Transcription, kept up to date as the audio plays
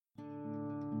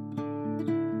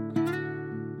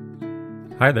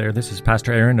Hi there, this is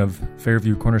Pastor Aaron of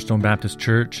Fairview Cornerstone Baptist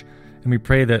Church, and we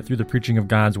pray that through the preaching of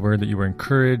God's Word that you were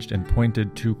encouraged and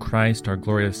pointed to Christ, our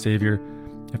glorious Savior.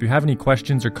 If you have any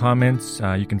questions or comments,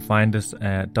 you can find us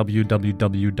at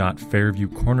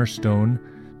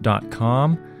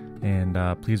www.fairviewcornerstone.com,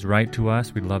 and please write to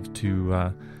us. We'd love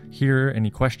to hear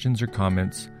any questions or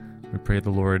comments. We pray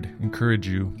the Lord encourage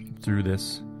you through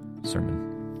this sermon.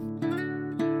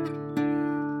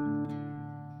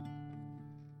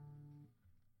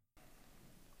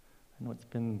 I know it's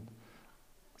been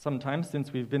some time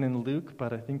since we've been in Luke,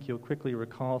 but I think you'll quickly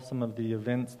recall some of the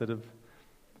events that have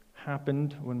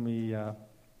happened when we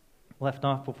left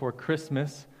off before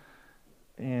Christmas,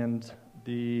 and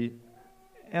the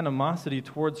animosity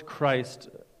towards Christ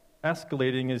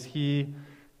escalating as he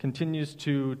continues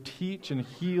to teach and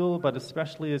heal, but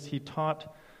especially as he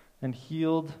taught and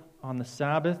healed on the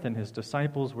Sabbath, and his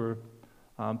disciples were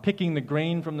picking the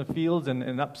grain from the fields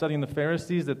and upsetting the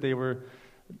Pharisees, that they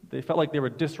felt like they were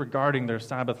disregarding their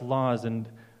Sabbath laws. And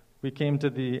we came to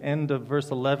the end of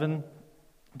verse 11,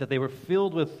 that they were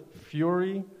filled with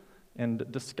fury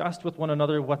and discussed with one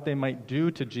another what they might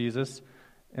do to Jesus.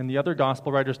 And the other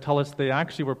gospel writers tell us they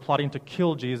actually were plotting to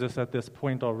kill Jesus at this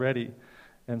point already.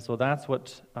 And so that's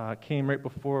what came right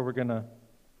before. We're going to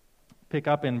pick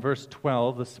up in verse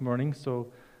 12 this morning.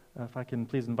 So if I can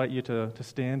please invite you to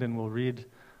stand, and we'll read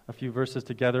a few verses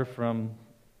together from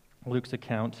Luke's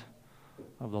account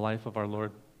of the life of our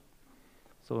Lord.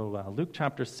 So Luke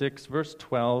chapter 6, verse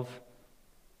 12,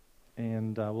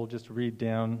 and we'll just read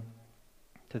down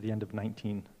to the end of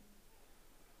 19.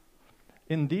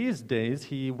 In these days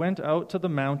he went out to the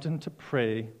mountain to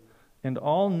pray, and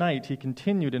all night he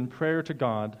continued in prayer to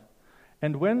God.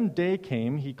 And when day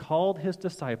came, he called his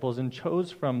disciples and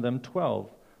chose from them 12,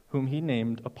 whom he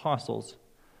named apostles: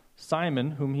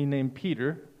 Simon, whom he named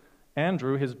Peter,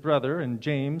 Andrew his brother, and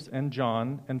James and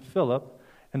John and Philip,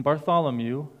 and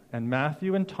Bartholomew, and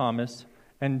Matthew and Thomas,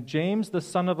 and James the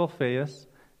son of Alphaeus,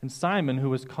 and Simon who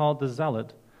was called the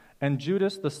Zealot, and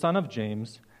Judas the son of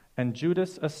James, and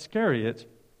Judas Iscariot,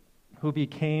 who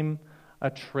became a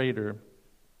traitor.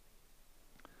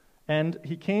 And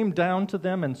he came down to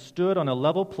them and stood on a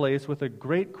level place with a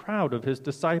great crowd of his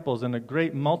disciples and a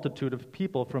great multitude of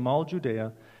people from all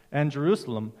Judea and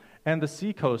Jerusalem and the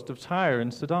seacoast of Tyre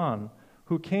and Sidon,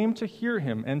 who came to hear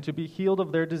him and to be healed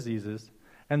of their diseases.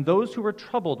 And those who were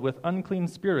troubled with unclean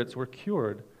spirits were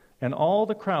cured, and all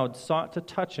the crowd sought to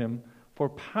touch him, for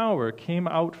power came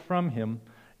out from him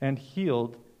and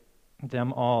healed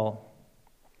them all.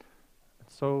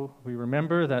 So we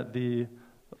remember that the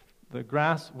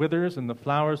grass withers and the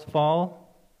flowers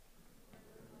fall.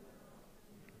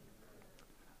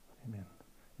 Amen.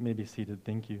 You may be seated.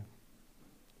 Thank you.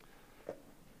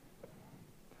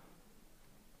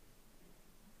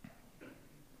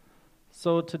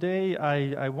 So today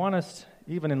I want us,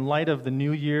 even in light of the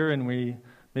new year, and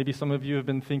maybe some of you have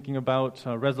been thinking about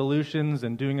resolutions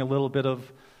and doing a little bit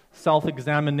of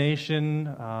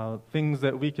self-examination, things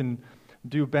that we can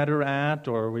do better at,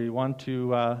 or we want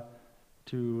to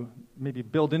maybe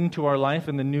build into our life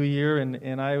in the new year.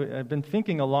 And I've been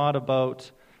thinking a lot about,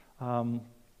 not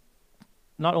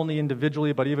only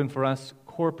individually, but even for us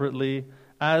corporately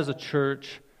as a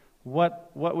church, what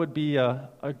would be a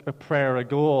prayer, a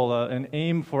goal, an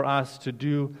aim for us to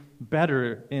do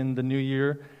better in the new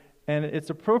year. And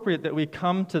it's appropriate that we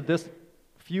come to this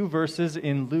few verses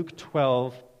in Luke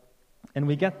 12, and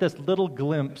we get this little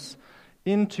glimpse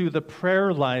into the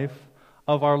prayer life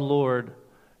of our Lord,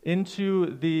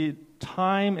 into the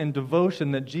time and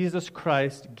devotion that Jesus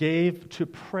Christ gave to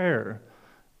prayer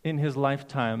in his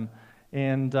lifetime.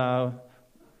 And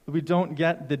we don't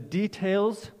get the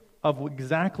details of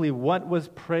exactly what was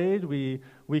prayed. We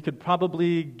could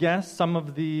probably guess some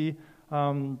of the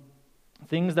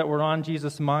things that were on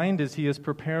Jesus' mind as he is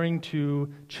preparing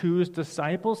to choose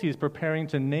disciples. He's preparing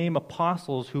to name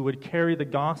apostles who would carry the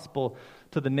gospel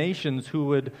to the nations, who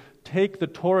would take the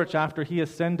torch after he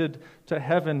ascended to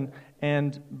heaven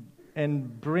and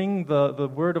bring the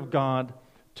word of God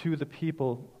to the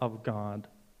people of God.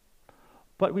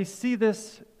 But we see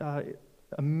this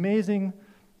amazing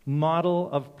model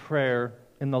of prayer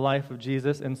in the life of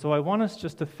Jesus, and so I want us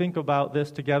just to think about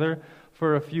this together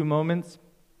for a few moments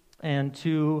and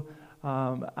to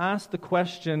ask the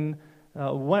question,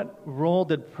 what role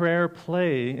did prayer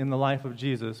play in the life of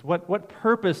Jesus? What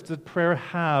purpose did prayer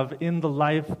have in the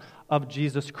life of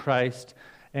Jesus Christ?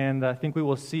 And I think we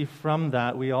will see from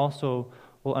that, we also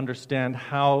will understand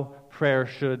how prayer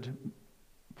should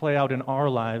play out in our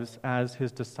lives as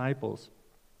his disciples.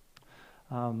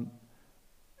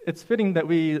 It's fitting that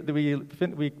we've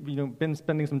been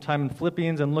spending some time in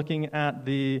Philippians and looking at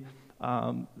the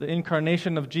the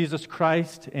incarnation of Jesus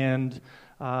Christ and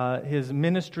his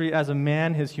ministry as a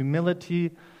man, his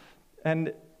humility.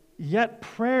 And yet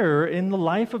prayer in the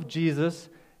life of Jesus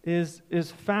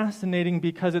is fascinating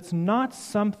because it's not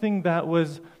something that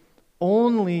was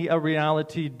only a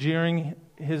reality during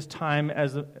his time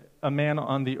as a man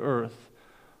on the earth,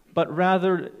 but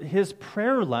rather his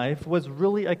prayer life was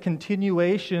really a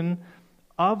continuation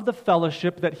of the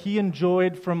fellowship that he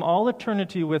enjoyed from all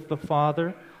eternity with the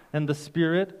Father and the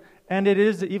Spirit. And it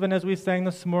is, even as we sang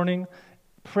this morning,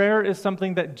 prayer is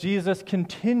something that Jesus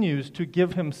continues to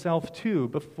give himself to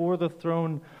before the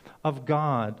throne of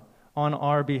God on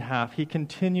our behalf. He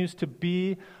continues to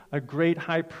be a great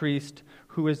high priest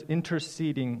who is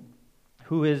interceding,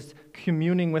 who is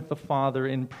communing with the Father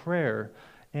in prayer.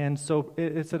 And so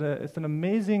it's an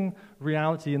amazing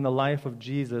reality in the life of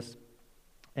Jesus.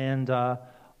 And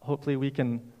hopefully we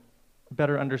can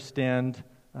better understand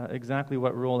exactly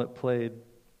what role it played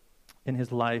in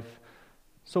his life.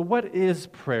 So what is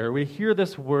prayer? We hear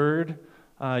this word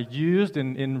used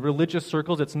in religious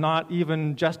circles. It's not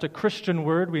even just a Christian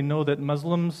word. We know that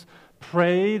Muslims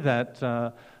pray, that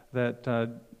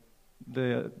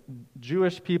the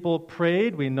Jewish people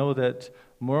prayed. We know that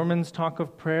Mormons talk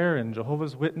of prayer, and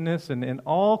Jehovah's Witness, and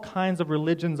all kinds of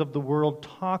religions of the world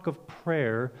talk of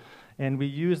prayer. And we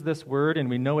use this word, and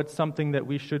we know it's something that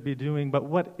we should be doing. But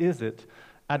what is it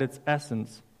at its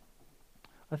essence?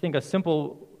 I think a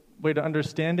simple way to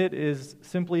understand it is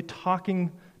simply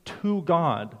talking to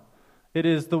God. It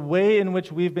is the way in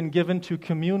which we've been given to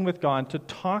commune with God, to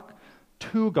talk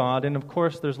to God. And of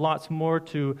course, there's lots more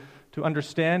to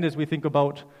understand as we think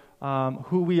about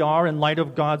who we are in light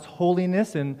of God's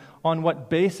holiness, and on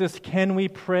what basis can we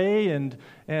pray,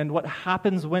 and what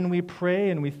happens when we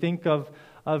pray. And we think of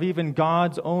even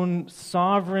God's own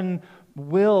sovereign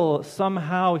will.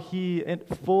 Somehow he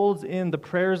folds in the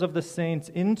prayers of the saints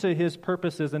into his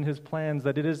purposes and his plans,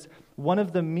 that it is one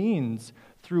of the means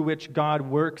through which God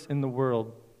works in the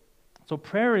world. So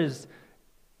prayer is,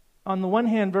 on the one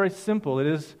hand, very simple. It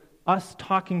is us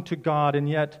talking to God, and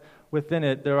yet within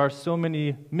it there are so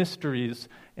many mysteries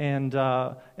and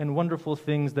wonderful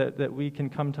things that we can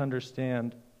come to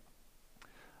understand.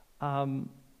 I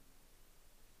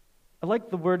like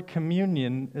the word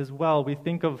communion as well. We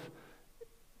think of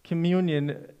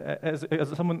communion as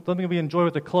something we enjoy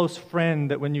with a close friend,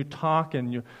 that when you talk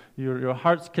and your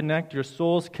hearts connect, your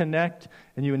souls connect,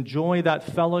 and you enjoy that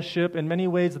fellowship. In many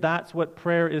ways, that's what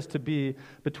prayer is to be,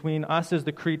 between us as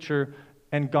the creature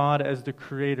and God as the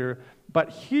creator. But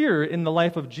here in the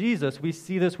life of Jesus, we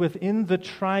see this within the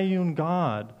triune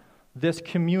God. This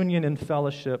communion and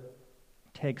fellowship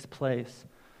takes place.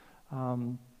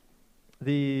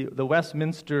 The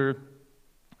Westminster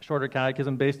Shorter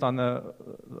Catechism, based on the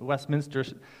Westminster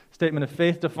Statement of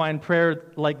Faith, defined prayer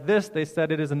like this. They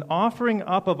said, "It is an offering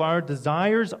up of our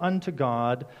desires unto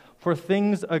God for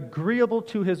things agreeable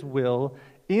to his will,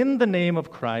 in the name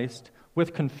of Christ,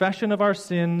 with confession of our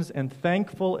sins and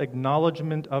thankful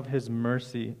acknowledgement of his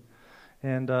mercy."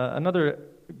 And another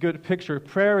good picture,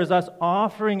 prayer is us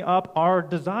offering up our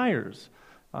desires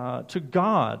to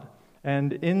God.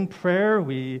 And in prayer,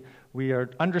 we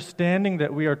are understanding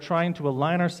that we are trying to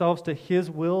align ourselves to his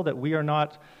will, that we are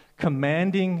not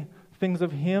commanding things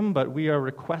of him, but we are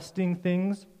requesting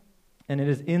things. And it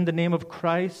is in the name of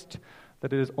Christ,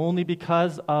 that it is only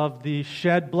because of the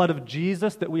shed blood of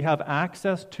Jesus that we have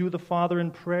access to the Father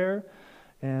in prayer.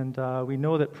 And we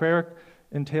know that prayer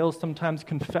entails sometimes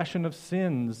confession of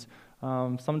sins.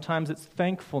 Sometimes it's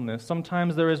thankfulness.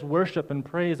 Sometimes there is worship and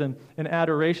praise and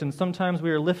adoration. Sometimes we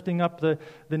are lifting up the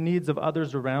needs of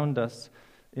others around us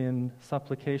in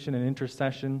supplication and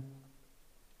intercession.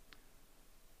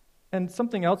 And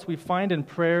something else we find in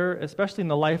prayer, especially in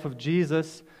the life of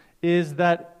Jesus, is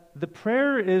that the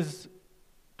prayer is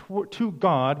to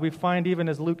God. We find, even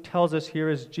as Luke tells us here,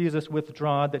 as Jesus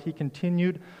withdrawed, that he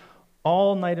continued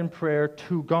all night in prayer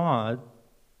to God.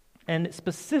 And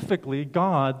specifically,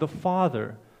 God, the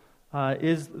Father,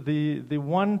 is the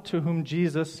one to whom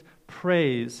Jesus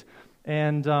prays.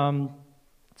 And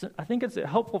I think it's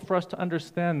helpful for us to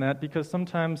understand that, because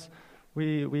sometimes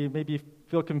we maybe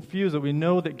feel confused that we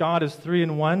know that God is three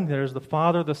in one. There's the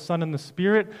Father, the Son, and the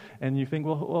Spirit. And you think,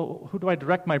 well, who do I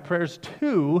direct my prayers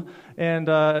to?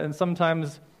 And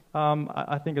sometimes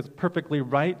I think it's perfectly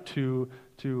right to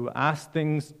ask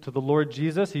things to the Lord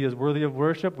Jesus. He is worthy of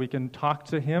worship. We can talk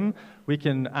to him. We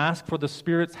can ask for the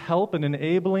Spirit's help and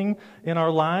enabling in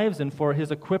our lives, and for his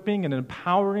equipping and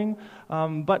empowering.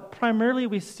 But primarily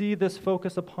we see this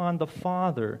focus upon the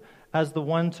Father as the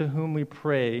one to whom we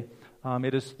pray.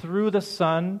 It is through the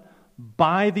Son,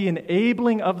 by the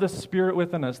enabling of the Spirit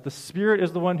within us. The Spirit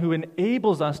is the one who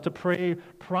enables us to pray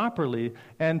properly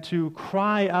and to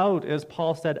cry out, as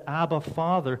Paul said, Abba,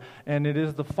 Father. And it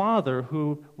is the Father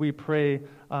who we pray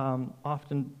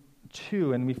often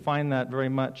to, and we find that very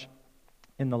much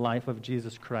in the life of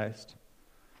Jesus Christ.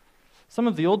 Some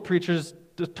of the old preachers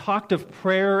talked of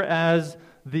prayer as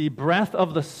the breath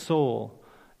of the soul.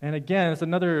 And again, it's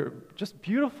another just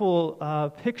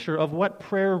beautiful picture of what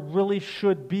prayer really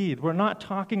should be. We're not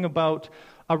talking about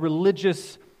a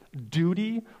religious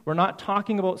duty. We're not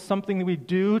talking about something that we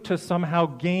do to somehow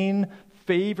gain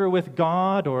favor with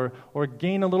God or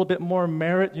gain a little bit more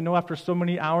merit, after so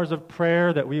many hours of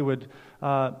prayer that we would,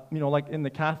 like in the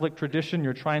Catholic tradition,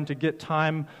 you're trying to get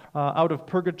time out of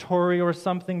purgatory or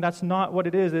something. That's not what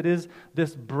it is. It is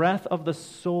this breath of the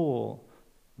soul,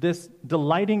 this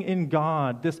delighting in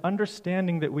God, this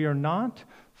understanding that we are not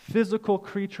physical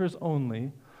creatures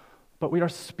only, but we are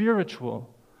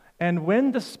spiritual. And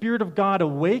when the Spirit of God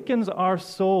awakens our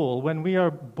soul, when we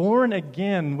are born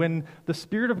again, when the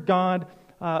Spirit of God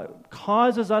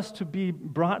causes us to be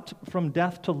brought from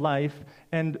death to life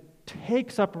and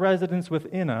takes up residence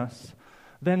within us,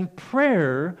 then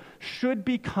prayer should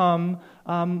become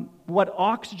what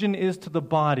oxygen is to the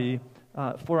body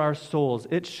for our souls.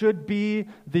 It should be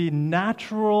the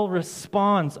natural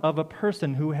response of a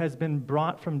person who has been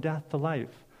brought from death to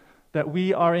life. That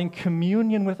we are in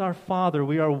communion with our Father.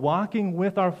 We are walking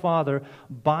with our Father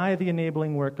by the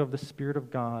enabling work of the Spirit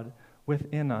of God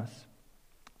within us.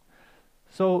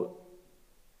 So,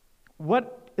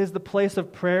 what is the place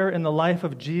of prayer in the life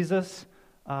of Jesus?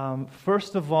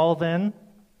 First of all, then,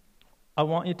 I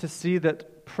want you to see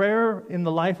that prayer in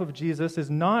the life of Jesus is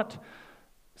not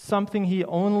something he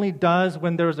only does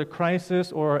when there's a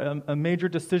crisis or a major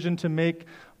decision to make,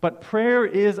 but prayer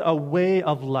is a way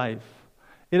of life.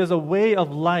 It is a way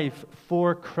of life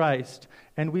for Christ.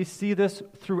 And we see this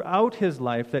throughout his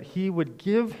life, that he would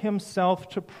give himself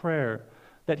to prayer,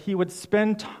 that he would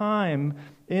spend time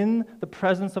in the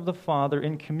presence of the Father,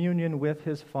 in communion with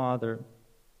his Father.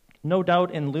 No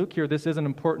doubt in Luke here, this is an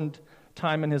important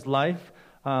time in his life.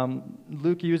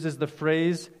 Luke uses the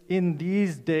phrase, "in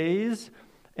these days,"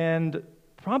 and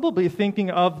probably thinking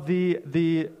of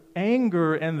the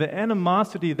anger and the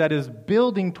animosity that is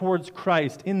building towards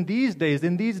Christ in these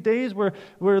days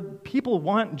where people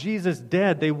want Jesus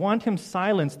dead, they want him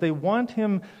silenced, they want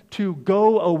him to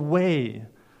go away.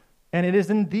 And it is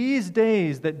in these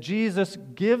days that Jesus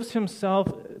gives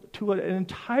himself to an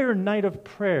entire night of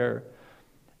prayer.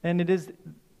 And it is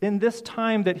in this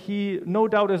time that he, no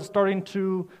doubt, is starting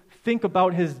to think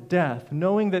about his death,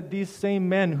 knowing that these same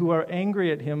men who are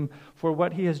angry at him for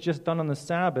what he has just done on the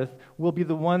Sabbath will be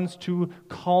the ones to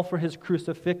call for his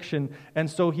crucifixion. And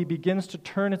so he begins to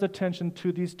turn his attention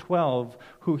to these 12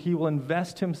 who he will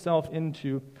invest himself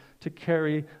into to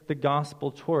carry the gospel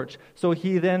torch. So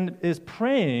he then is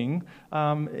praying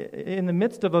in the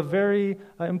midst of a very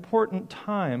important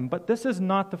time. But this is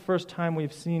not the first time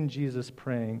we've seen Jesus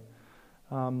praying.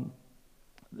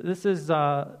 This is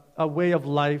a way of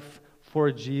life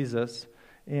for Jesus.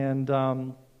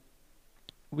 And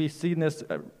we see this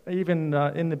even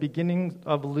in the beginning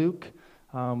of Luke,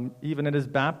 even at his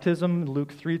baptism,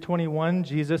 Luke 3:21,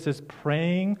 Jesus is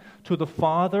praying to the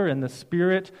Father, and the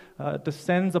Spirit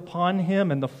descends upon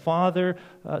him, and the Father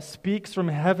speaks from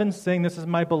heaven, saying, "This is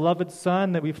my beloved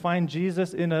Son," that we find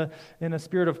Jesus in a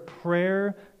spirit of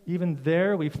prayer. Even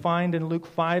there, we find in Luke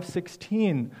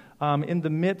 5:16, in the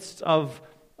midst of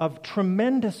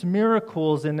tremendous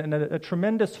miracles and a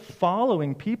tremendous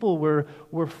following. People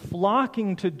were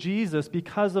flocking to Jesus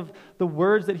because of the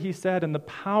words that he said and the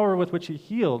power with which he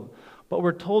healed. But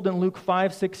we're told in Luke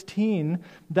 5:16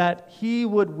 that he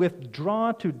would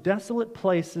withdraw to desolate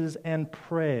places and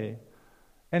pray.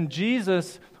 And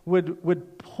Jesus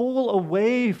would pull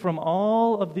away from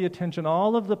all of the attention,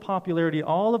 all of the popularity,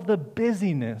 all of the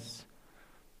busyness,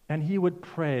 and he would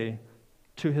pray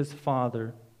to his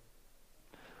Father.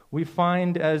 We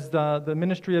find as the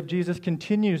ministry of Jesus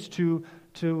continues to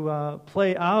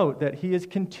play out that he is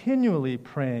continually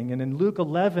praying. And in Luke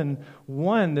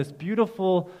 11:1, this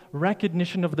beautiful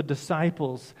recognition of the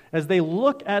disciples, as they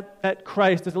look at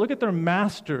Christ, as they look at their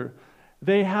master,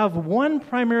 they have one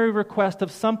primary request of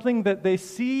something that they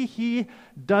see he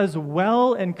does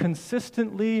well and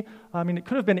consistently. I mean, it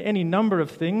could have been any number of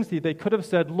things. They could have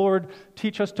said, "Lord,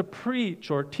 teach us to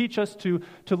preach," or "teach us to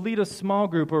lead a small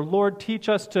group," or "Lord, teach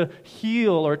us to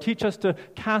heal," or "teach us to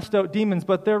cast out demons."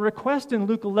 But their request in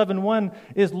Luke 11:1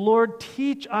 is, "Lord,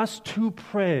 teach us to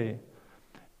pray."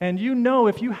 And you know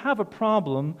if you have a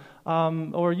problem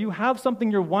or you have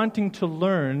something you're wanting to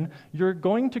learn, you're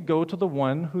going to go to the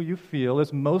one who you feel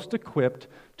is most equipped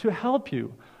to help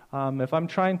you. If I'm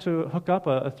trying to hook up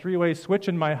a three-way switch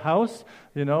in my house,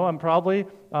 I'm probably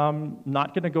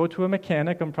not going to go to a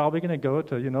mechanic. I'm probably going to go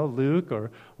to, Luke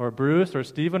or Bruce or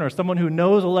Stephen or someone who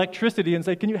knows electricity and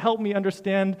say, can you help me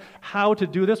understand how to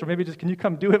do this? Or maybe just, can you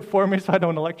come do it for me so I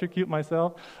don't electrocute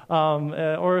myself?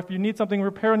 Or if you need something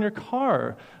repaired on your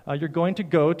car, you're going to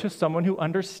go to someone who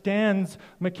understands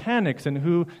mechanics and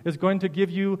who is going to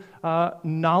give you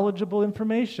knowledgeable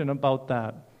information about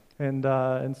that.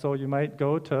 And so you might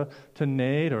go to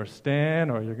Nate or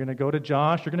Stan, or you're going to go to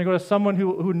Josh. You're going to go to someone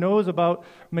who knows about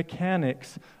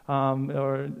mechanics.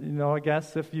 I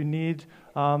guess if you need,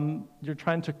 you're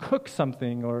trying to cook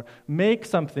something or make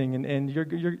something, and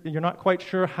you're not quite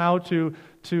sure how to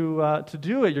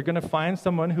do it. You're going to find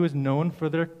someone who is known for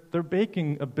their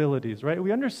baking abilities, right?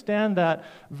 We understand that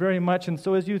very much. And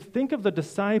so as you think of the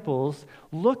disciples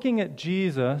looking at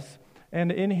Jesus, and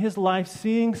in his life,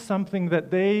 seeing something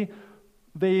that they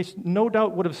no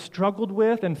doubt would have struggled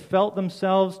with and felt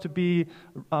themselves to be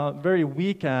very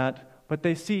weak at, but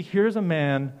they see here's a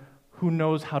man who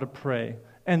knows how to pray.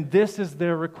 And this is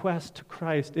their request to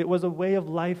Christ. It was a way of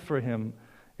life for him.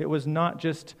 It was not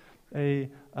just a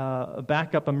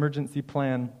backup emergency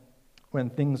plan when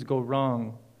things go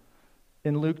wrong.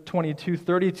 In Luke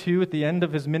 22:32, at the end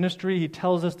of his ministry, he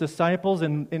tells his disciples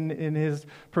in his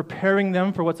preparing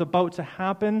them for what's about to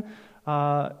happen,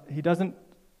 he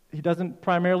doesn't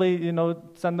primarily,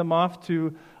 send them off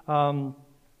to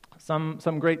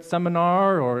some great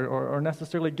seminar or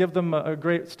necessarily give them a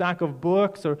great stack of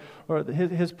books or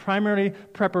his primary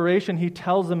preparation. He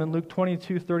tells them in Luke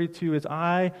 22:32 is,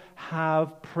 I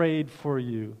have prayed for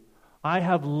you. I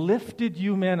have lifted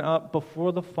you men up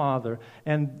before the Father,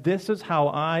 and this is how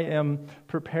I am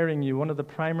preparing you. One of the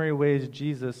primary ways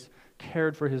Jesus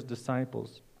cared for his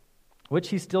disciples, which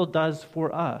he still does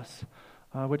for us,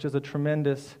 which is a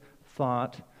tremendous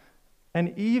thought.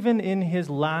 And even in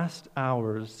his last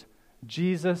hours,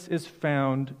 Jesus is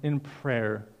found in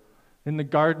prayer. In the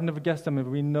Garden of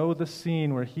Gethsemane, we know the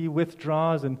scene where he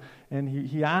withdraws and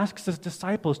he asks his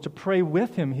disciples to pray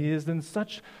with him. He is in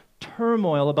such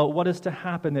turmoil about what is to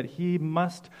happen that he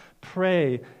must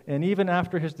pray. And even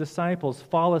after his disciples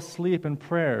fall asleep in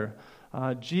prayer,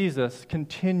 Jesus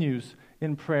continues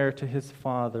in prayer to his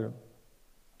Father.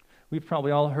 We've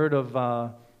probably all heard of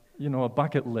a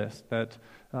bucket list, that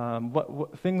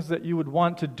what things that you would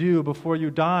want to do before you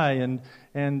die,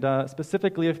 and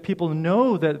specifically if people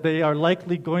know that they are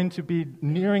likely going to be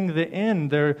nearing the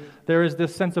end, there is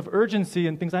this sense of urgency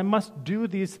and things. I must do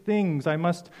these things. I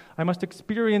must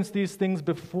experience these things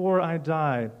before I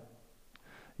die.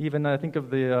 Even I think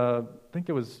of I think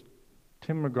it was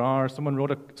Tim McGraw or someone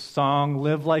wrote a song,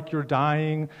 Live Like You're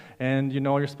Dying, and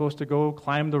you're supposed to go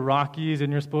climb the Rockies,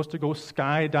 and you're supposed to go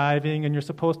skydiving, and you're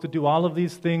supposed to do all of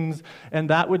these things, and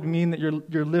that would mean that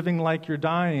you're living like you're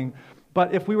dying.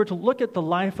 But if we were to look at the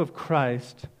life of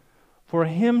Christ, for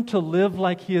him to live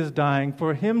like he is dying,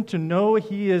 for him to know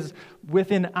he is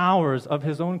within hours of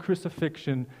his own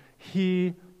crucifixion,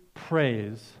 he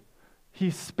prays.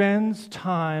 He spends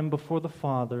time before the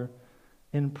Father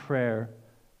in prayer.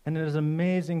 And it is an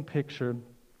amazing picture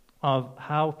of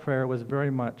how prayer was very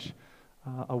much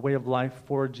a way of life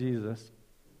for Jesus.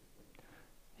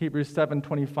 Hebrews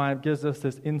 7:25 gives us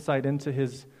this insight into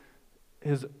his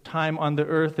time on the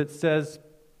earth. It says,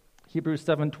 Hebrews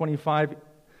 7:25,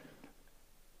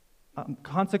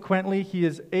 consequently, he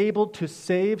is able to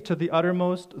save to the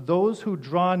uttermost those who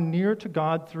draw near to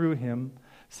God through him,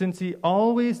 since he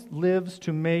always lives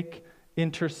to make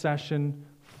intercession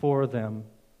for them.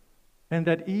 And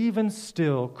that even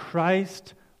still,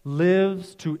 Christ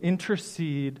lives to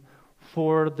intercede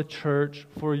for the church,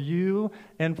 for you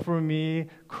and for me.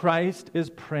 Christ is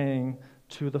praying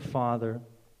to the Father.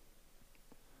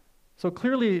 So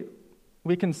clearly,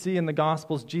 we can see in the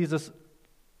Gospels, Jesus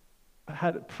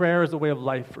had prayer as a way of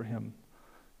life for him.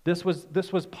 This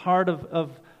was part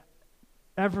of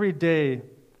every day,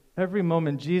 every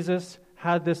moment. Jesus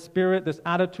had this spirit, this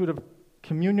attitude of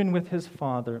communion with his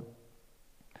Father.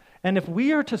 And if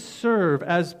we are to serve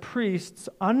as priests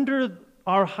under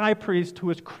our high priest, who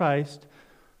is Christ,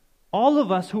 all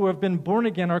of us who have been born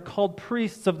again are called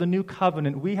priests of the new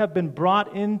covenant. We have been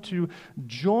brought in to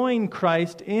join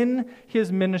Christ in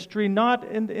his ministry, not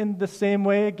in the same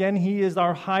way. Again, he is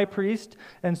our high priest,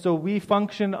 and so we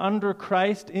function under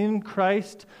Christ, in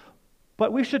Christ.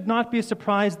 But we should not be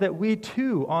surprised that we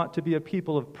too ought to be a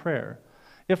people of prayer.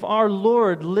 If our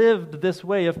Lord lived this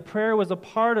way, if prayer was a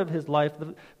part of his life,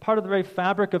 part of the very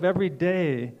fabric of every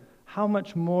day, how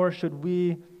much more should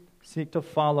we seek to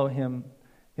follow him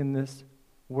in this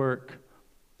work?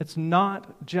 It's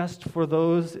not just for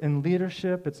those in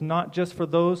leadership. It's not just for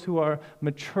those who are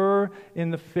mature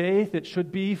in the faith. It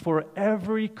should be for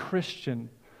every Christian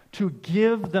to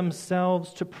give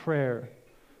themselves to prayer.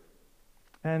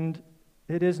 And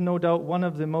it is no doubt one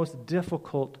of the most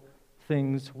difficult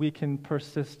things we can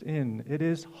persist in. It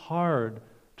is hard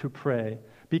to pray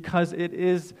because it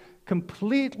is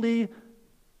completely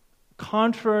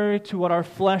contrary to what our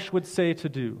flesh would say to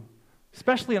do,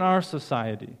 especially in our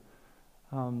society.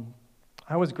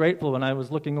 I was grateful when I was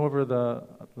looking over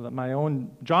my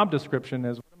own job description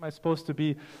as what am I supposed to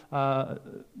be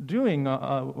doing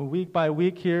week by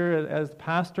week here as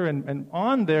pastor, and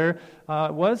on there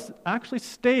was actually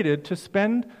stated to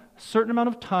spend a certain amount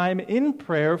of time in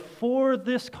prayer for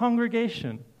this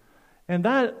congregation. And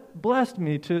that blessed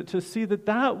me to see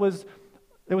that was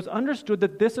understood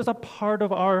that this is a part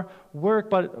of our work,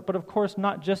 but of course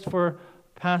not just for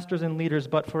pastors and leaders,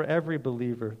 but for every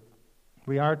believer.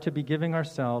 We are to be giving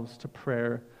ourselves to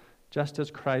prayer just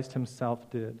as Christ himself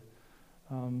did.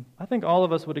 I think all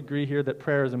of us would agree here that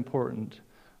prayer is important.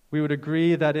 We would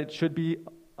agree that it should be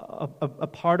a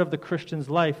part of the Christian's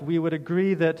life. We would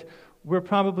agree that we're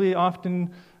probably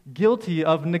often guilty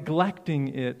of neglecting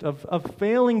it, of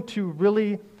failing to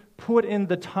really put in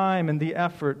the time and the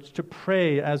effort to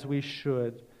pray as we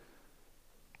should.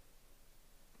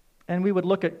 And we would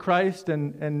look at Christ,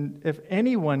 and if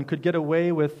anyone could get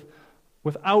away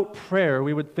without prayer,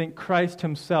 we would think Christ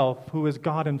himself, who is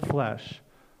God in flesh.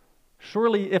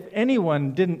 Surely if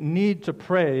anyone didn't need to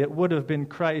pray, it would have been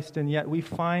Christ, and yet we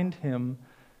find him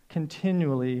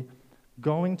continually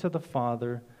going to the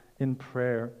Father in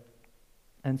prayer.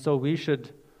 And so we should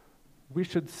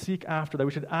seek after that.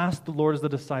 We should ask the Lord as the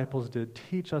disciples did,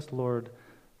 teach us, Lord,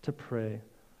 to pray.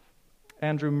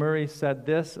 Andrew Murray said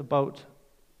this about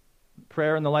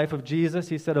prayer in the life of Jesus.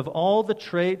 He said, of all the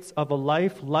traits of a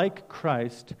life like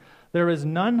Christ, there is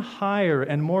none higher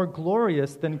and more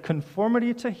glorious than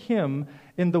conformity to him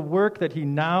in the work that he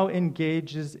now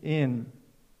engages in.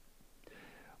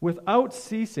 Without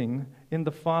ceasing in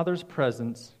the Father's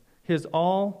presence, his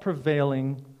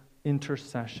all-prevailing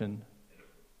intercession.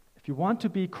 If you want to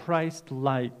be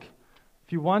Christ-like,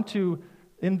 if you want to,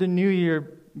 in the new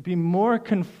year, be more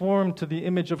conformed to the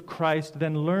image of Christ,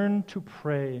 then learn to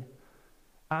pray.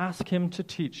 Ask him to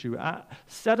teach you.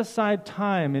 Set aside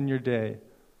time in your day.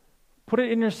 Put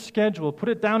it in your schedule. Put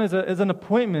it down as an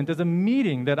appointment, as a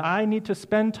meeting that I need to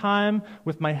spend time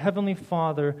with my Heavenly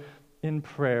Father in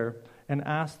prayer, and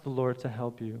ask the Lord to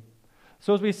help you.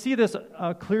 So as we see this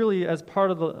clearly as part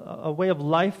of a way of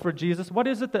life for Jesus, what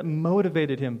is it that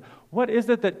motivated him? What is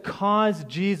it that caused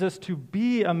Jesus to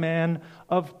be a man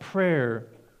of prayer?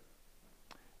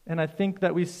 And I think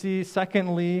that we see,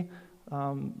 secondly,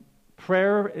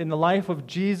 prayer in the life of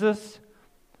Jesus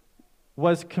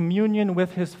was communion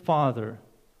with his Father.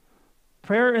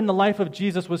 Prayer in the life of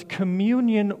Jesus was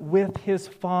communion with his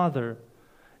Father.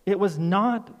 It was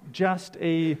not just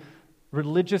a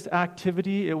religious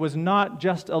activity. It was not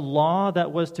just a law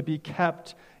that was to be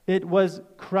kept. It was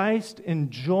Christ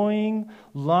enjoying,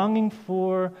 longing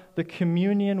for the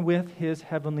communion with his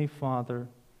heavenly Father.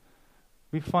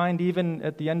 We find even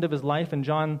at the end of his life in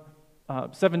John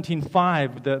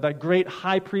 17:5, that great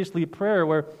high priestly prayer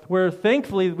where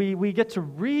thankfully we get to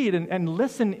read and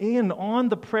listen in on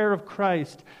the prayer of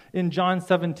Christ in John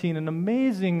 17. An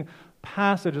amazing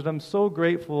passage that I'm so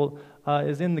grateful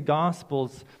is in the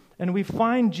Gospels. And we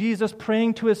find Jesus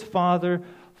praying to his Father,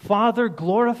 Father,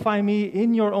 glorify me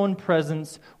in your own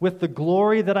presence with the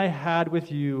glory that I had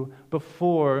with you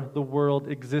before the world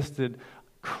existed.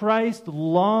 Christ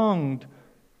longed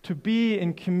to be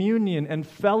in communion and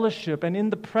fellowship and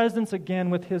in the presence again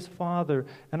with his Father.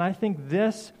 And I think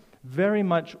this very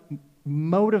much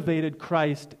motivated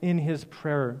Christ in his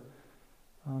prayer.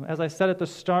 As I said at the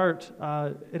start,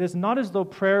 it is not as though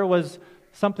prayer was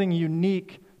something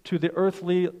unique to the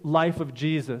earthly life of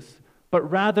Jesus, but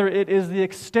rather it is the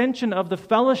extension of the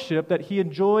fellowship that he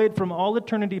enjoyed from all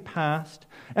eternity past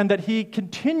and that he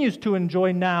continues to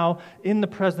enjoy now in the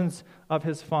presence of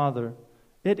his Father.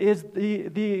 It is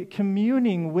the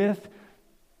communing with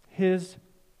his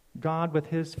God, with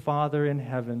his Father in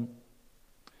heaven.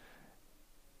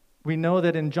 We know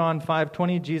that in John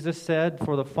 5:20, Jesus said,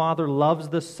 "For the Father loves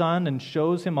the Son and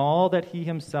shows him all that he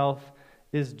himself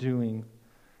is doing."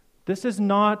 This is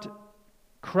not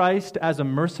Christ as a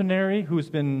mercenary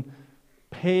who's been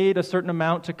paid a certain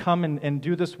amount to come and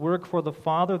do this work for the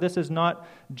Father. This is not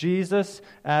Jesus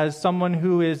as someone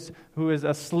who is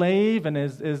a slave and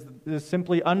is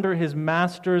simply under his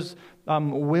master's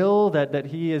will, that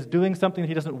he is doing something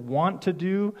he doesn't want to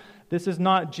do. This is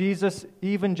not Jesus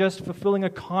even just fulfilling a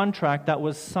contract that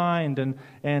was signed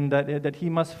and that he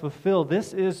must fulfill.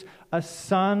 This is a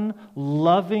son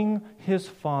loving his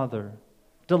Father,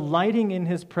 delighting in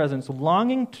his presence,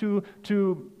 longing to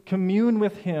commune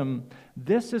with him.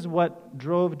 This is what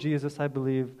drove Jesus, I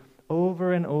believe,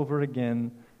 over and over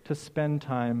again to spend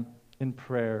time in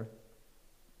prayer.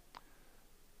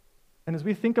 And as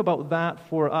we think about that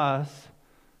for us,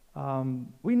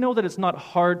 we know that it's not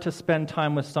hard to spend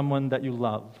time with someone that you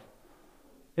love.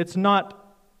 It's not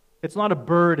a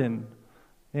burden.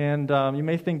 And you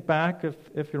may think back,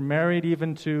 if you're married,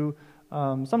 even to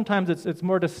sometimes it's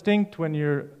more distinct when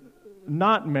you're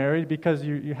not married because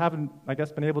you haven't, I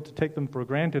guess, been able to take them for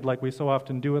granted like we so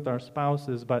often do with our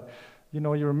spouses. But, you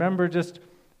remember just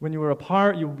when you were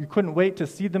apart, you couldn't wait to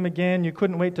see them again. You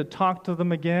couldn't wait to talk to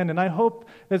them again. And I hope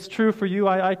it's true for you.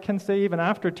 I can say even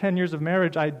after 10 years of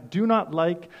marriage, I do not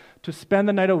like to spend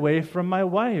the night away from my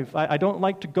wife. I don't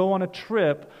like to go on a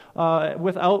trip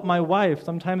without my wife.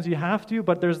 Sometimes you have to,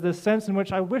 but there's this sense in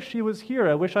which I wish she was here.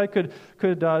 I wish I could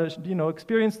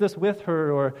experience this with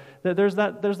her. Or that there's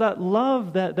that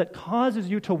love that causes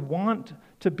you to want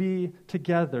to be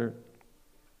together.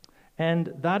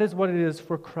 And that is what it is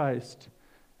for Christ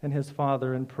and his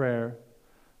Father in prayer.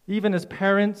 Even as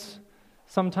parents,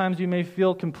 sometimes you may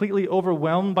feel completely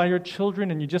overwhelmed by your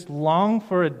children and you just long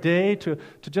for a day to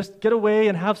just get away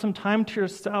and have some time to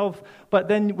yourself. But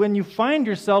then when you find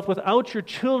yourself without your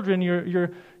children,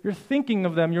 you're thinking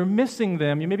of them, you're missing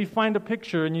them. You maybe find a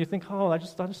picture and you think, I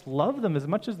just love them as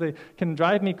much as they can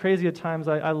drive me crazy at times.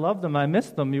 I love them, I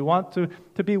miss them. You want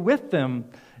to be with them.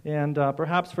 And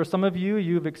perhaps for some of you,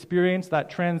 you've experienced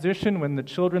that transition when the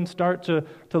children start to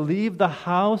leave the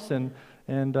house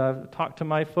and talk to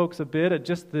my folks a bit at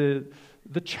just the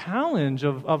challenge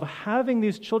of having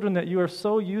these children that you are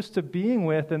so used to being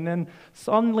with, and then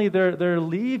suddenly they're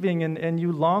leaving and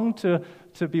you long to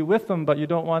be with them, but you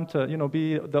don't want to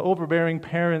be the overbearing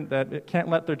parent that can't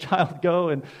let their child go,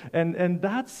 and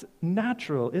that's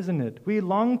natural, isn't it? We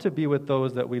long to be with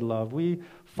those that we love. We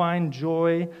find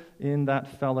joy in that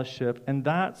fellowship, and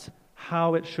that's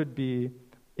how it should be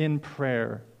in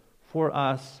prayer for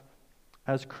us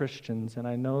as Christians. And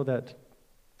I know that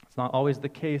it's not always the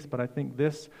case, but I think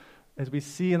this, as we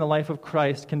see in the life of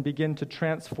Christ, can begin to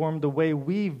transform the way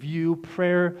we view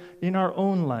prayer in our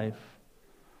own life.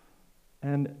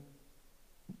 And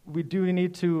we do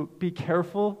need to be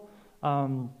careful.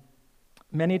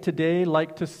 Many today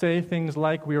like to say things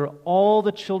like, we are all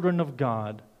the children of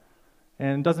God.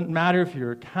 And it doesn't matter if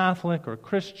you're Catholic or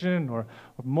Christian or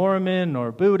Mormon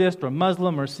or Buddhist or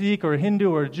Muslim or Sikh or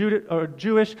Hindu or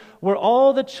Jewish. We're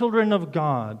all the children of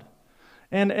God.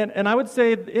 And I would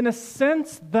say, in a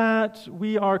sense, that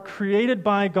we are created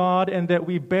by God and that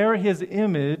we bear His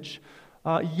image.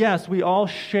 Yes, we all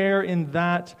share in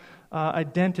that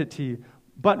identity.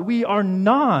 But we are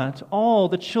not all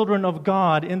the children of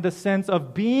God in the sense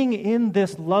of being in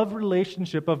this love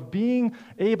relationship, of being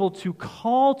able to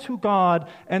call to God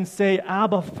and say,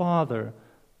 Abba, Father.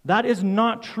 That is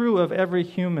not true of every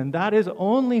human. That is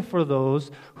only for those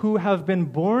who have been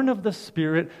born of the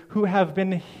Spirit, who have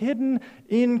been hidden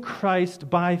in Christ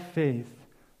by faith.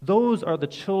 Those are the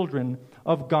children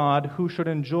of God who should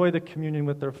enjoy the communion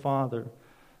with their Father.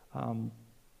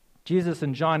 Jesus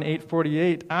in John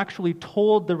 8:48 actually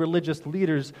told the religious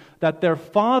leaders that their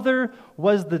father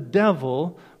was the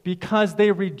devil because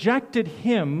they rejected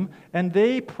him and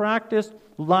they practiced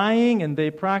lying and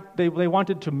they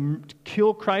wanted to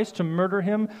kill Christ, to murder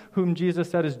him, whom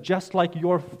Jesus said is just like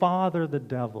your father, the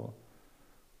devil.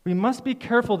 We must be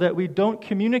careful that we don't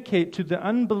communicate to the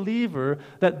unbeliever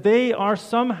that they are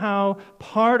somehow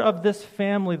part of this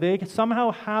family. They somehow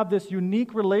have this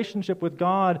unique relationship with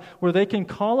God where they can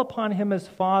call upon Him as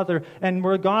Father and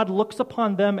where God looks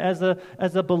upon them as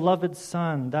a beloved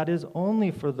Son. That is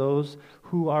only for those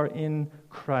who are in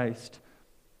Christ.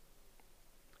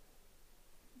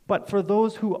 But for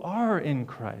those who are in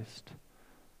Christ,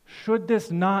 should this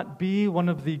not be one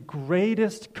of the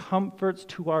greatest comforts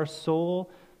to our soul?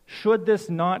 Should this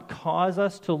not cause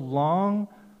us to long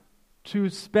to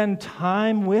spend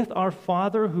time with our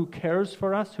Father who cares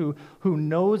for us, who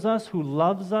knows us, who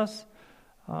loves us?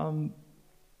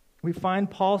 We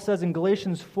find Paul says in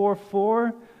Galatians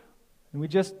 4:4, and we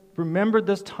just remembered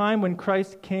this time when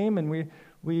Christ came, and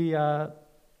we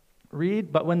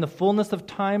read, but when the fullness of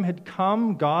time had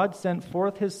come, God sent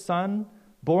forth His Son,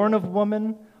 born of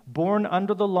woman, born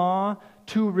under the law,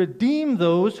 to redeem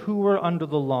those who were under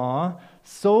the law,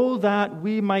 so that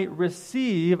we might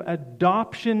receive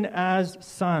adoption as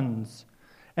sons.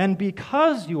 And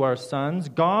because you are sons,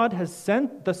 God has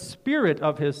sent the Spirit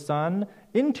of His Son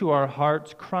into our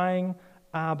hearts, crying,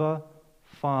 Abba,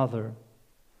 Father.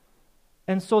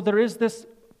 And so there is this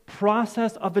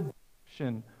process of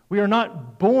adoption. We are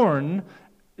not born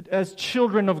as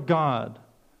children of God.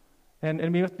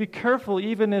 And we have to be careful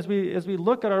even as we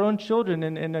look at our own children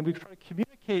and we try to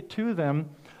communicate to them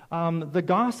the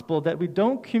gospel, that we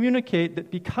don't communicate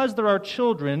that because they're our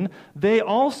children, they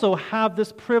also have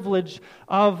this privilege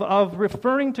of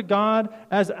referring to God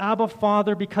as Abba,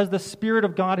 Father, because the Spirit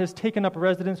of God has taken up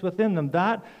residence within them.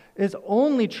 That is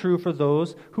only true for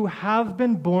those who have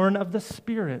been born of the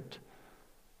Spirit.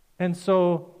 And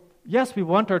so, yes, we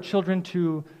want our children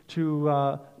to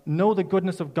know the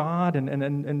goodness of God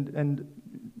and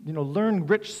learn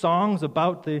rich songs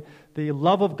about the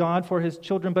love of God for His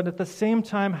children, but at the same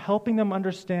time helping them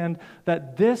understand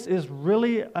that this is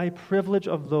really a privilege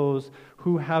of those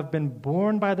who have been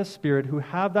born by the Spirit, who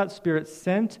have that Spirit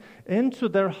sent into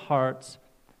their hearts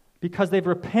because they've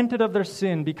repented of their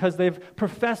sin, because they've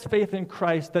professed faith in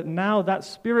Christ, that now that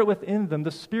Spirit within them,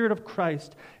 the Spirit of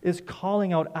Christ, is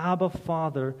calling out, Abba,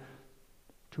 Father,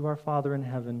 to our Father in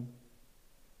heaven.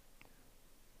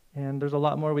 And there's a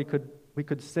lot more we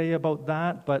could say about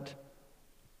that, but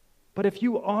if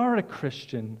you are a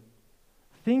Christian,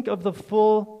 think of the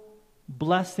full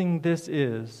blessing this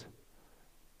is.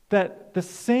 That the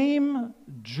same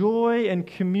joy and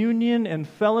communion and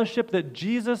fellowship that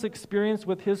Jesus experienced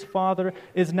with His Father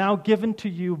is now given to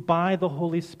you by the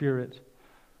Holy Spirit.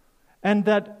 And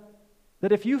that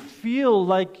if you feel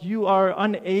like you are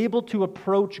unable to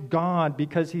approach God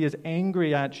because He is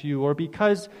angry at you, or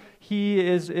because He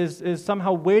is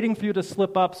somehow waiting for you to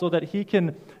slip up so that He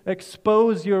can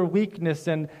expose your weakness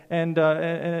and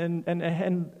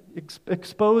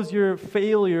expose your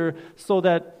failure so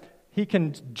that He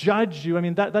can judge you. I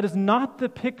mean, that is not the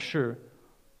picture.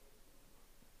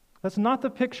 That's not the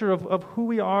picture of who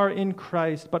we are in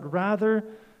Christ, but rather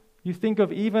you think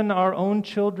of even our own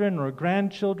children or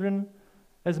grandchildren.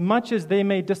 As much as they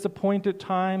may disappoint at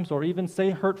times or even say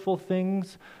hurtful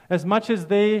things, as much as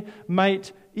they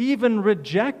might even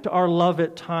reject our love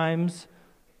at times,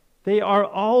 they are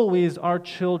always our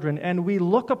children, and we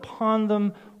look upon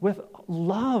them with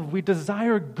love. We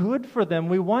desire good for them.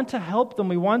 We want to help them.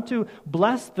 We want to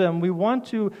bless them. We want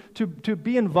to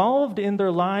be involved in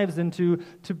their lives and to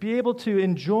be able to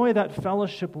enjoy that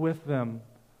fellowship with them.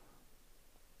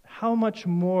 How much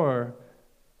more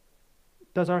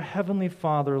does our Heavenly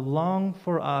Father long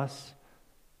for us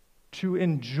to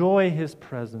enjoy His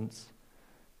presence,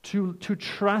 to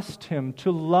trust Him,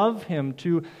 to love Him,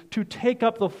 to take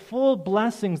up the full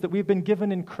blessings that we've been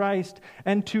given in Christ,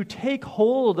 and to take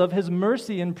hold of His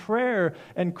mercy in prayer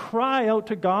and cry out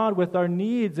to God with our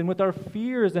needs and with our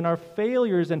fears and our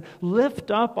failures, and lift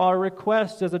up our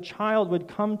requests as a child would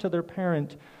come to their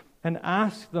parent and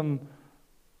ask them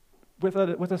with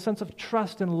a sense of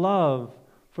trust and love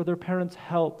for their parents'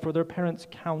 help, for their parents'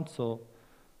 counsel.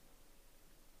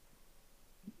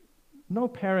 No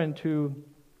parent who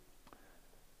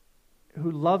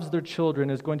loves their children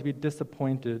is going to be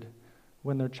disappointed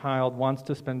when their child wants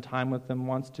to spend time with them,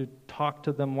 wants to talk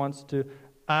to them, wants to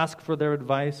ask for their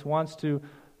advice, wants to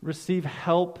receive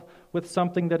help with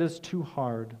something that is too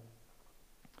hard.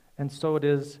 And so it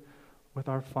is with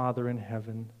our Father in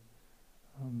heaven.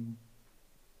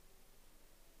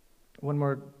 One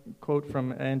more quote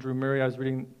from Andrew Murray. I was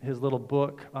reading his little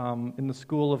book, In the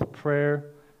School of Prayer.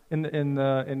 In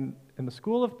the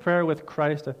School of Prayer with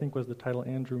Christ, I think was the title,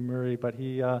 Andrew Murray. But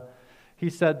he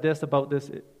said this about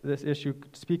this issue,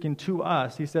 speaking to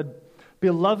us. He said,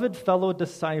 "Beloved fellow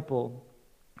disciple,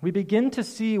 we begin to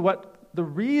see what the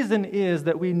reason is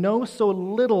that we know so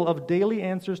little of daily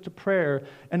answers to prayer,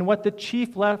 and what the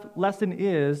chief lesson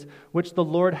is which the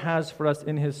Lord has for us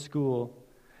in His school.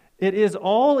 It is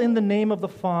all in the name of the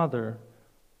Father."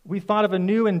 We thought of a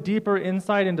new and deeper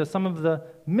insight into some of the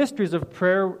mysteries of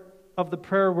prayer, of the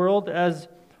prayer world, as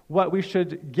what we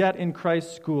should get in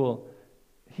Christ's school.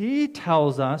 He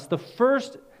tells us the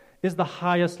first is the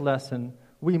highest lesson.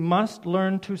 We must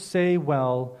learn to say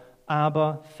well,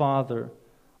 Abba, Father.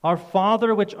 Our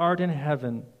Father which art in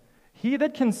heaven. He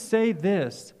that can say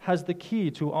this has the key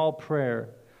to all prayer.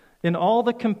 In all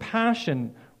the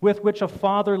compassion with which a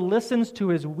father listens to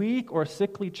his weak or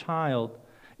sickly child,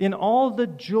 in all the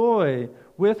joy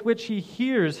with which he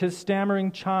hears his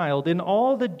stammering child, in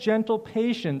all the gentle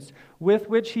patience with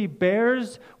which he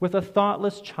bears with a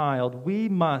thoughtless child, we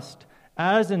must,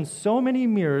 as in so many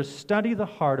mirrors, study the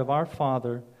heart of our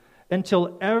Father,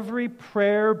 until every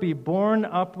prayer be borne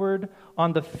upward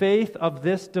on the faith of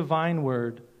this divine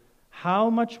word, how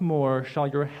much more shall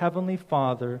your heavenly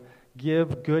Father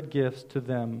give good gifts to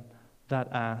them that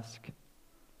ask?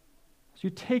 So you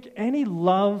take any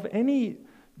love, any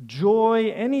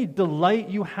joy, any delight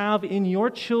you have in your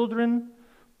children,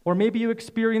 or maybe you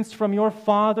experienced from your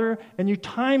father, and you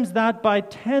times that by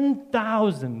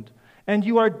 10,000, and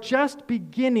you are just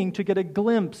beginning to get a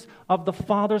glimpse of the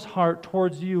Father's heart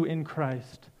towards you in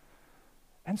Christ.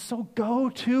 And so go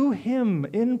to Him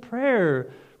in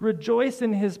prayer. Rejoice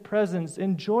in His presence.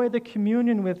 Enjoy the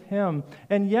communion with Him.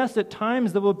 And yes, at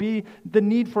times there will be the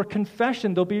need for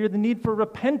confession. There'll be the need for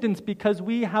repentance because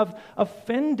we have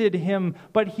offended Him,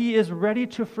 but He is ready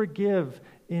to forgive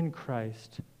in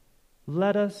Christ.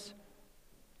 Let us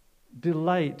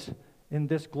delight in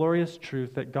this glorious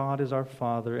truth that God is our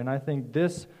Father. And I think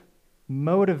this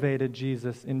motivated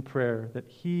Jesus in prayer, that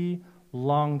He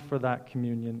longed for that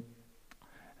communion.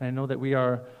 And I know that we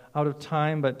are out of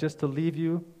time, but just to leave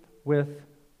you with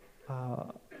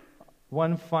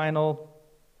one final,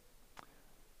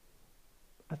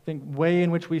 I think, way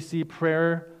in which we see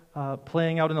prayer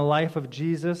playing out in the life of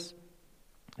Jesus,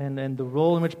 and the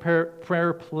role in which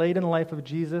prayer played in the life of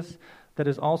Jesus that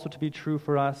is also to be true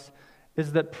for us,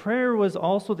 is that prayer was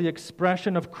also the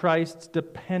expression of Christ's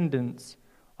dependence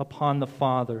upon the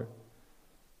Father.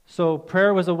 So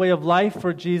prayer was a way of life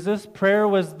for Jesus. Prayer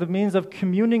was the means of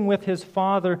communing with His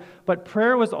Father, but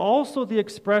prayer was also the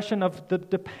expression of the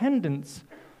dependence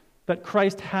that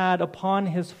Christ had upon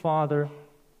His Father,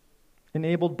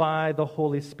 enabled by the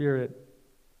Holy Spirit.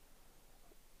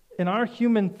 In our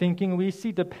human thinking, we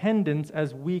see dependence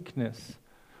as weakness.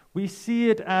 We see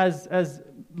it as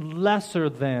lesser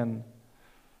than.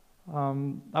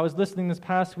 I was listening this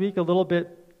past week a little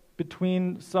bit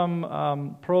between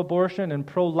some pro-abortion and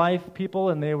pro-life people,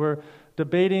 and they were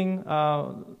debating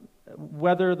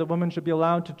whether the woman should be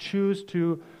allowed to choose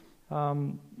to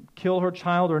kill her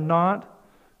child or not.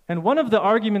 And one of the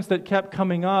arguments that kept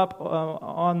coming up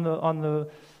on the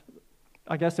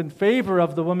I guess in favor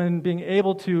of the woman being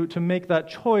able to make that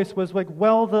choice was like,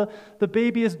 well, the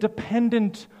baby is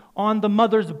dependent on the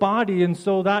mother's body, and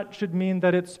so that should mean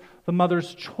that it's the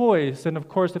mother's choice. And of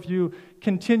course, if you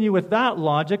continue with that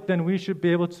logic, then we should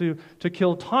be able to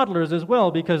kill toddlers as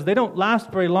well, because they don't last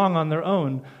very long on their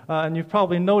own. And you've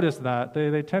probably noticed that.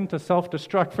 They tend to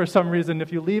self-destruct for some reason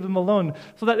if you leave them alone.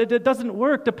 So that it doesn't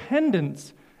work.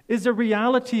 Dependence is a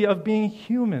reality of being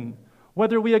human,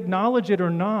 whether we acknowledge it or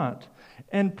not.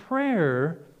 And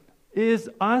prayer is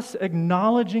us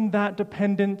acknowledging that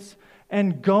dependence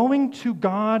and going to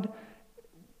God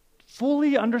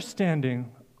fully understanding,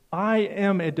 I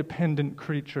am a dependent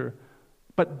creature,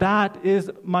 but that is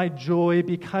my joy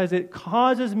because it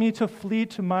causes me to flee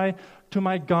to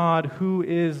my God, who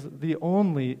is the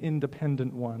only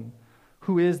independent one,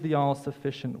 who is the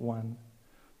all-sufficient one.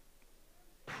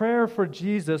 Prayer for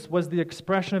Jesus was the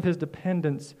expression of His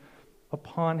dependence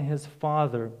upon His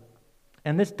Father.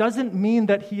 And this doesn't mean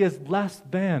that He is less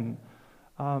than.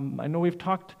 I know we've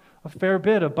talked a fair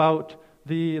bit about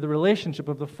the relationship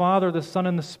of the Father, the Son,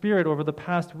 and the Spirit over the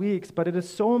past weeks, but it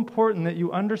is so important that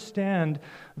you understand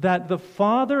that the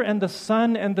Father and the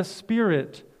Son and the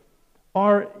Spirit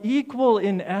are equal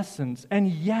in essence and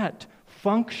yet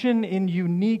function in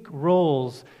unique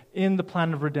roles in the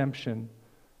plan of redemption.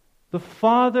 The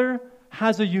Father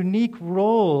has a unique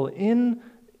role in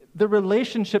the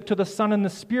relationship to the Son and the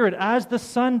Spirit, as the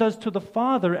Son does to the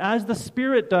Father, as the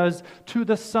Spirit does to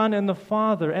the Son and the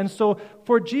Father. And so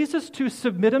for Jesus to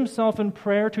submit Himself in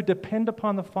prayer, to depend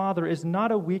upon the Father, is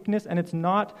not a weakness, and it's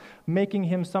not making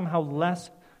Him somehow less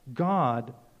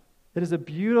God. It is a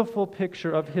beautiful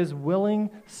picture of His willing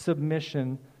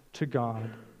submission to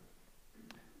God.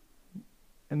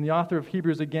 And the author of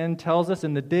Hebrews again tells us,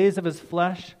 in the days of His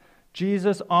flesh,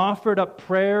 Jesus offered up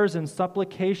prayers and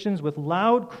supplications with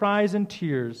loud cries and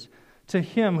tears to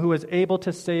Him who was able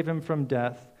to save Him from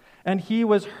death. And He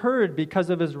was heard because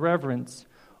of His reverence.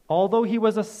 Although He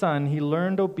was a son, He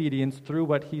learned obedience through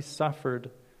what He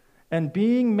suffered. And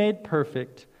being made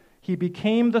perfect, He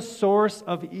became the source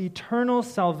of eternal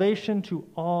salvation to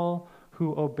all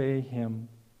who obey Him.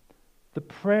 The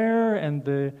prayer and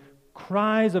the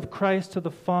cries of Christ to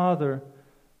the Father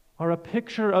are a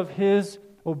picture of His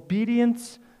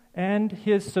obedience and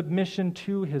His submission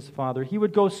to His Father. He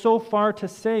would go so far to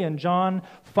say in John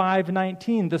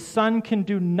 5:19, the Son can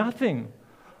do nothing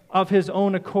of His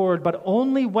own accord, but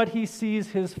only what He sees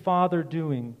His Father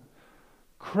doing.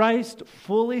 Christ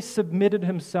fully submitted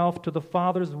Himself to the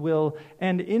Father's will,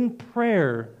 and in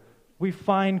prayer we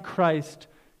find Christ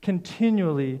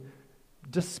continually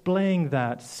displaying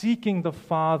that, seeking the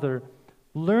Father,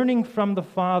 learning from the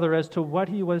Father as to what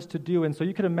he was to do. And so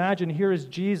you could imagine, here is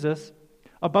Jesus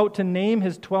about to name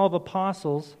his 12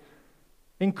 apostles,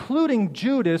 including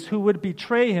Judas, who would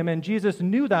betray him, and Jesus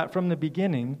knew that from the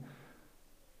beginning.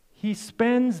 He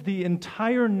spends the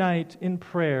entire night in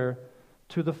prayer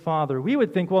to the Father. We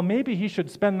would think, well, maybe he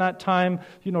should spend that time,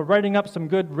 writing up some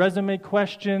good resume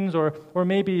questions, or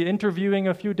maybe interviewing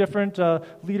a few different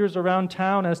leaders around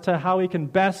town as to how he can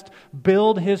best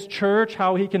build his church,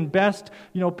 how he can best,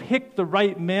 pick the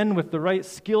right men with the right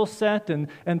skill set and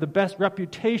the best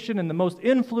reputation and the most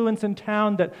influence in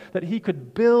town that he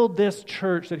could build this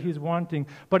church that he's wanting.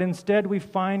 But instead we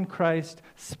find Christ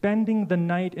spending the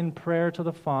night in prayer to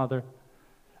the Father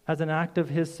as an act of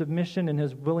his submission and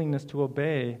his willingness to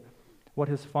obey what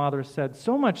his Father said.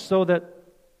 So much so that,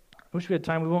 I wish we had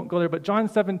time, we won't go there, but John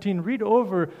 17, read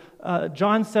over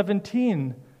John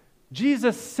 17.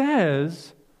 Jesus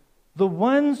says, "The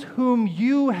ones whom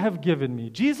you have given me."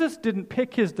 Jesus didn't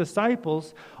pick his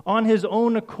disciples on his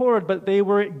own accord, but they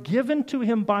were given to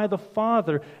him by the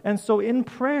Father. And so in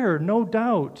prayer, no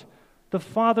doubt, the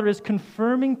Father is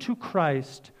confirming to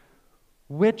Christ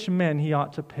which men he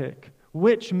ought to pick.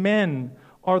 Which men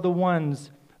are the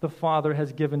ones the Father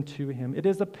has given to him. It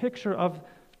is a picture of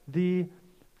the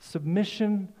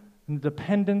submission and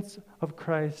dependence of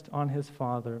Christ on his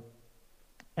Father.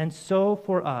 And so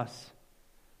for us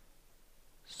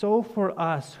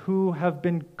who have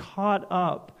been caught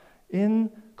up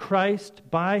in Christ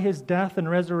by his death and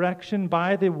resurrection,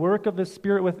 by the work of the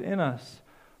Spirit within us,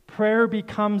 prayer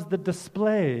becomes the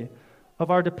display of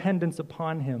our dependence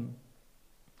upon him.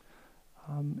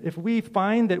 If we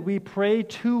find that we pray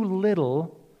too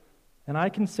little, and I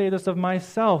can say this of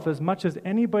myself as much as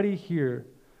anybody here,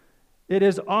 it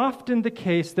is often the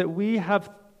case that we have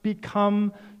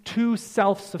become too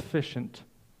self-sufficient.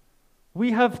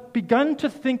 We have begun to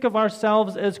think of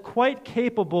ourselves as quite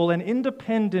capable and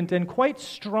independent and quite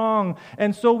strong,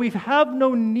 and so we have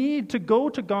no need to go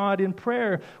to God in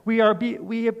prayer. We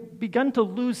have begun to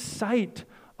lose sight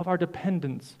of our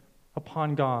dependence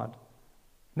upon God.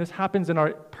 And this happens in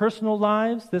our personal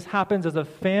lives. This happens as a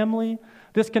family.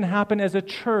 This can happen as a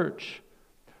church.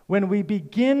 When we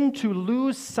begin to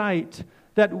lose sight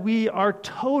that we are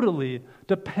totally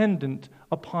dependent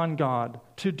upon God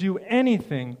to do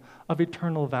anything of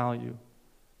eternal value.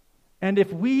 And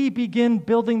if we begin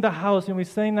building the house, and we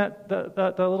sang that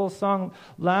little song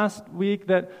last week,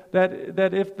 that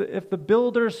if the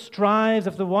builder strives,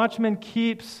 if the watchman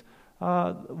keeps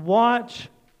watch,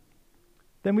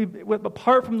 then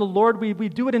apart from the Lord, we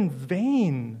do it in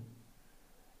vain.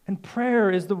 And prayer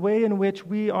is the way in which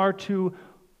we are to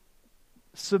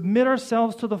submit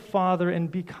ourselves to the Father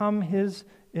and become his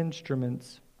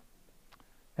instruments.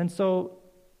 And so,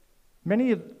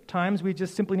 many times we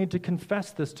just simply need to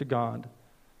confess this to God.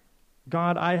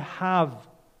 God, I have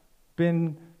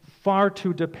been far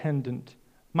too dependent.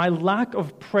 My lack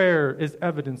of prayer is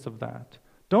evidence of that.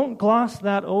 Don't gloss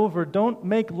that over. Don't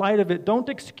make light of it. Don't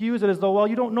excuse it as though, well,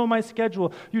 you don't know my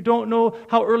schedule. You don't know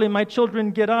how early my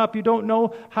children get up. You don't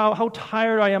know how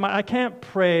tired I am. I can't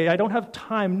pray. I don't have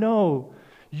time. No.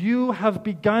 You have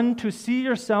begun to see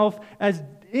yourself as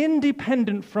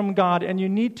independent from God, and you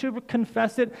need to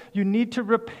confess it. You need to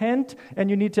repent, and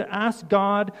you need to ask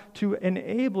God to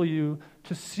enable you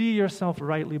to see yourself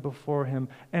rightly before him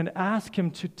and ask him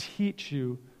to teach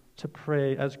you to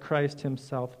pray as Christ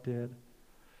himself did.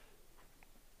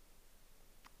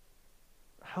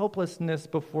 Helplessness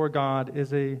before God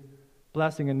is a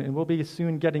blessing, and we'll be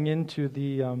soon getting into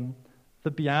the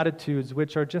Beatitudes,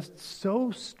 which are just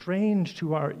so strange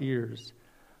to our ears.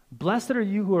 Blessed are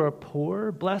you who are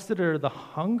poor. Blessed are the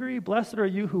hungry. Blessed are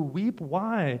you who weep.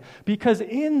 Why? Because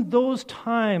in those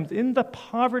times, in the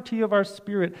poverty of our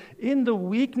spirit, in the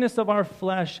weakness of our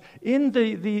flesh, in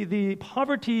the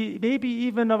poverty maybe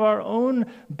even of our own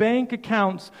bank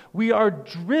accounts, we are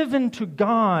driven to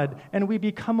God and we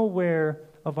become aware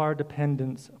of our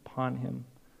dependence upon him.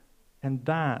 And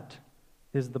that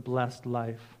is the blessed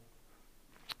life.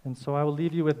 And so I will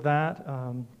leave you with that.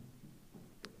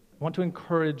 I want to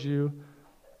encourage you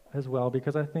as well,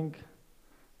 because I think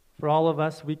for all of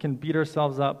us, we can beat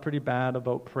ourselves up pretty bad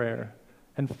about prayer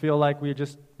and feel like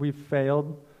we've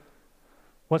failed.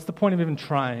 What's the point of even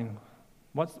trying?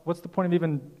 What's the point of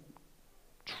even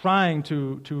trying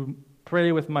to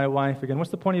pray with my wife again?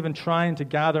 What's the point of even trying to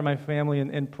gather my family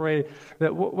and pray?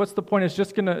 What's the point? I'm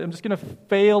just gonna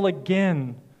fail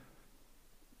again.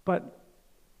 But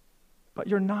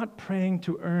you're not praying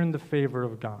to earn the favor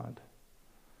of God.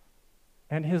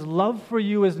 And his love for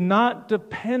you is not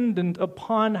dependent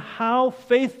upon how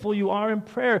faithful you are in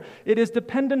prayer. It is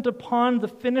dependent upon the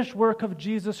finished work of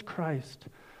Jesus Christ.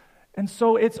 And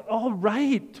so it's all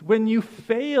right when you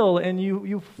fail and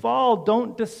you fall.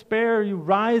 Don't despair. You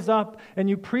rise up and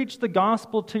you preach the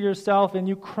gospel to yourself and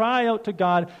you cry out to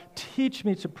God, teach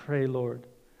me to pray, Lord.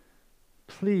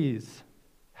 Please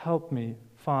help me,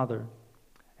 Father.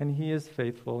 And he is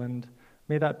faithful, and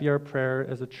may that be our prayer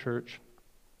as a church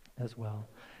as well.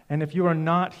 And if you are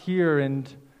not here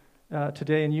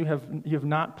today and you have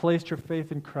not placed your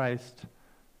faith in Christ,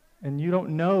 and you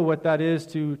don't know what that is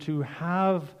to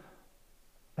have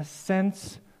a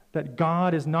sense that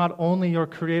God is not only your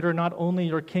creator, not only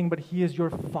your king, but he is your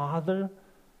Father,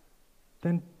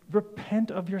 then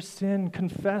repent of your sin,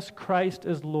 confess Christ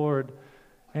as Lord,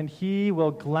 and he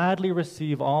will gladly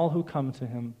receive all who come to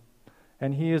him.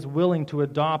 And he is willing to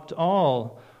adopt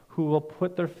all who will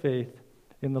put their faith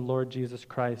in the Lord Jesus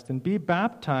Christ and be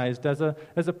baptized as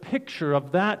a picture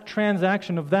of that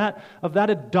transaction, of that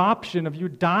adoption, of you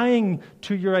dying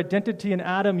to your identity in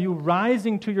Adam, you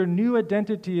rising to your new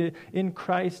identity in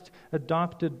Christ,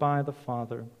 adopted by the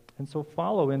Father. And so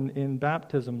follow in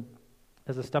baptism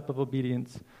as a step of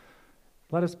obedience.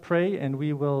 Let us pray, and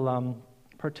we will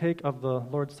partake of the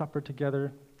Lord's Supper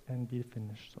together and be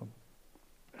finished. So,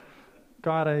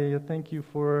 God, I thank you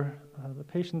for the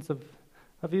patience of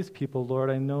these people, Lord.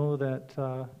 I know that,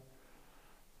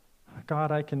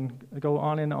 God, I can go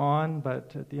on and on,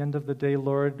 but at the end of the day,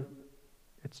 Lord,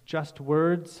 it's just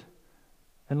words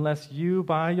unless you,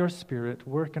 by your Spirit,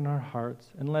 work in our hearts,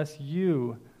 unless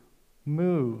you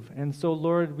move. And so,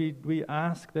 Lord, we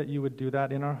ask that you would do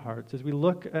that in our hearts as we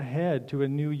look ahead to a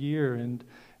new year. And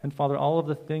Father, all of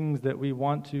the things that we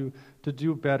want to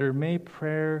do better, may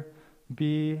prayer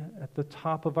be at the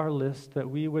top of our list, that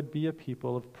we would be a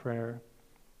people of prayer.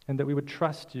 And that we would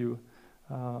trust you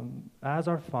as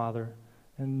our Father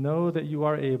and know that you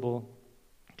are able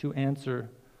to answer.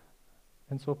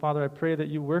 And so, Father, I pray that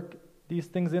you work these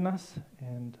things in us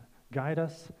and guide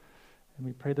us. And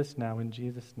we pray this now in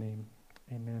Jesus' name.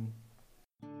 Amen.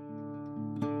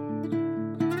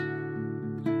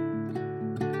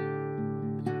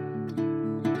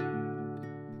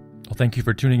 Well, thank you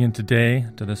for tuning in today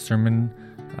to the sermon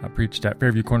preached at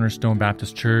Fairview Cornerstone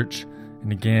Baptist Church.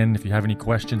 And again, if you have any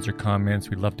questions or comments,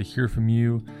 we'd love to hear from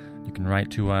you. You can write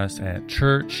to us at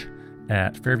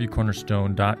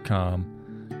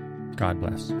church@fairviewcornerstone.com. God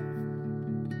bless.